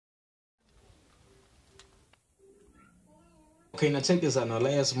Okay, now check this out. Now,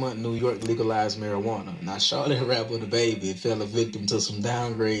 last month, New York legalized marijuana. Now, Charlotte rapper Dababy fell a victim to some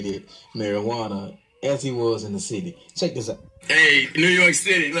downgraded marijuana as he was in the city. Check this out. Hey, New York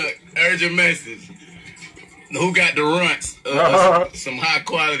City, look, urgent message. Who got the runts? Some high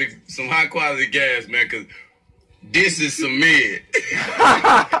quality gas, man, cause this is some mid.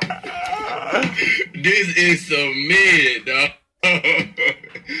 This is some mid, dog.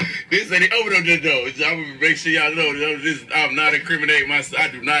 This ain't open the door. I'm gonna make sure y'all know this. I'm not incriminating myself. I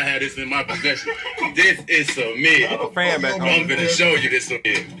do not have this in my possession. This is some mid. I'm gonna show you this some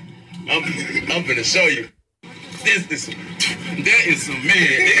mid. I'm gonna show you. That is some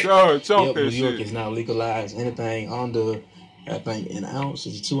mid. Yep, New York is now legalized. Anything under, I think, an ounce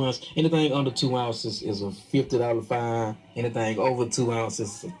is 2 ounces. Anything under 2 ounces is a $50 fine. Anything over 2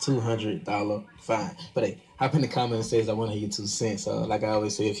 ounces is a $200 fine. But hey, hop in the comments and says I want to hear your 2 cents. Like I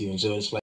always say, if you enjoy this.